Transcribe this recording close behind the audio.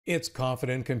It's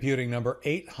Confident Computing number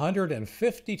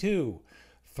 852.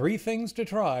 3 things to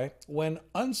try when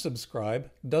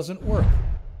unsubscribe doesn't work.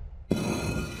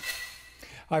 Hi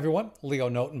everyone,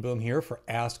 Leo Notenboom here for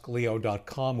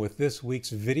askleo.com with this week's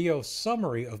video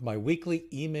summary of my weekly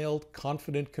emailed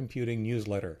Confident Computing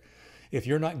newsletter. If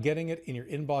you're not getting it in your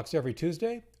inbox every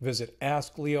Tuesday, visit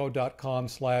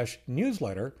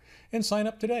askleo.com/newsletter and sign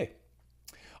up today.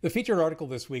 The featured article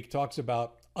this week talks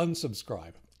about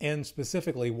unsubscribe, and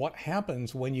specifically what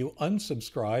happens when you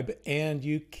unsubscribe and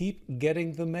you keep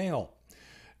getting the mail.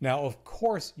 Now, of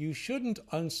course, you shouldn't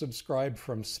unsubscribe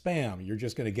from spam. You're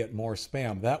just going to get more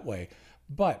spam that way.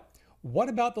 But what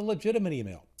about the legitimate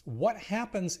email? What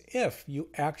happens if you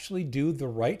actually do the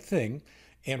right thing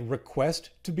and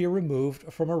request to be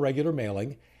removed from a regular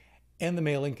mailing and the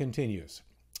mailing continues?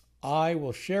 I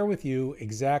will share with you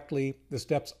exactly the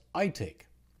steps I take.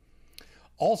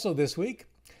 Also this week,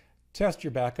 test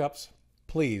your backups.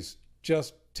 Please,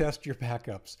 just test your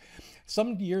backups.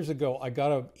 Some years ago, I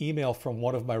got an email from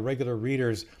one of my regular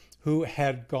readers who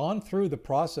had gone through the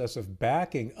process of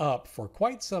backing up for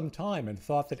quite some time and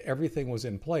thought that everything was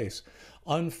in place.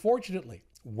 Unfortunately,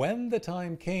 when the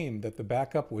time came that the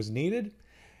backup was needed,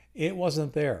 it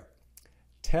wasn't there.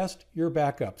 Test your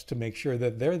backups to make sure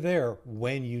that they're there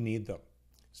when you need them.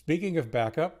 Speaking of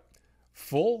backup,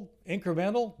 full,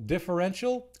 incremental,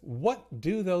 differential, what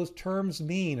do those terms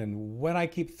mean and when I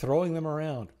keep throwing them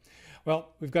around?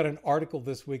 Well, we've got an article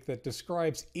this week that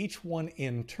describes each one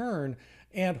in turn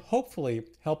and hopefully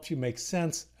helps you make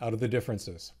sense out of the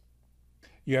differences.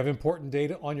 You have important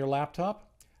data on your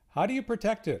laptop? How do you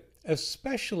protect it,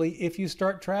 especially if you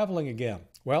start traveling again?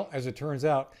 Well, as it turns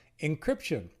out,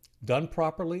 encryption, done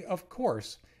properly, of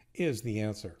course, is the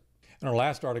answer. In our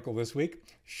last article this week,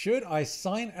 should I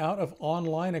sign out of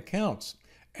online accounts?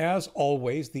 As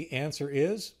always, the answer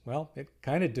is, well, it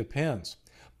kind of depends.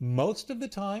 Most of the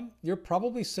time, you're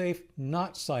probably safe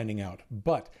not signing out,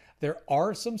 but there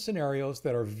are some scenarios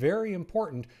that are very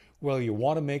important where you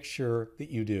want to make sure that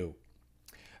you do.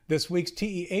 This week's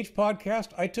TEH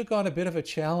podcast, I took on a bit of a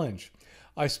challenge.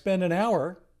 I spent an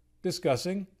hour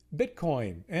discussing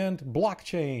Bitcoin and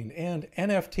blockchain and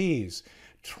NFTs,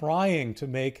 trying to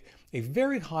make a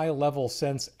very high level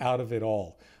sense out of it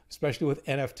all, especially with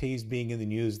NFTs being in the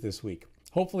news this week.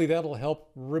 Hopefully that'll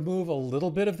help remove a little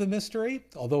bit of the mystery,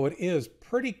 although it is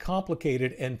pretty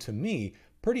complicated and to me,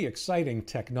 pretty exciting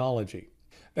technology.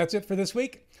 That's it for this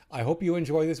week. I hope you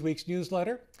enjoy this week's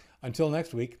newsletter. Until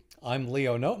next week, I'm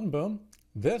Leo Notenboom.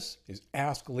 This is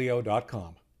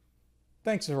askleo.com.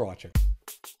 Thanks for watching.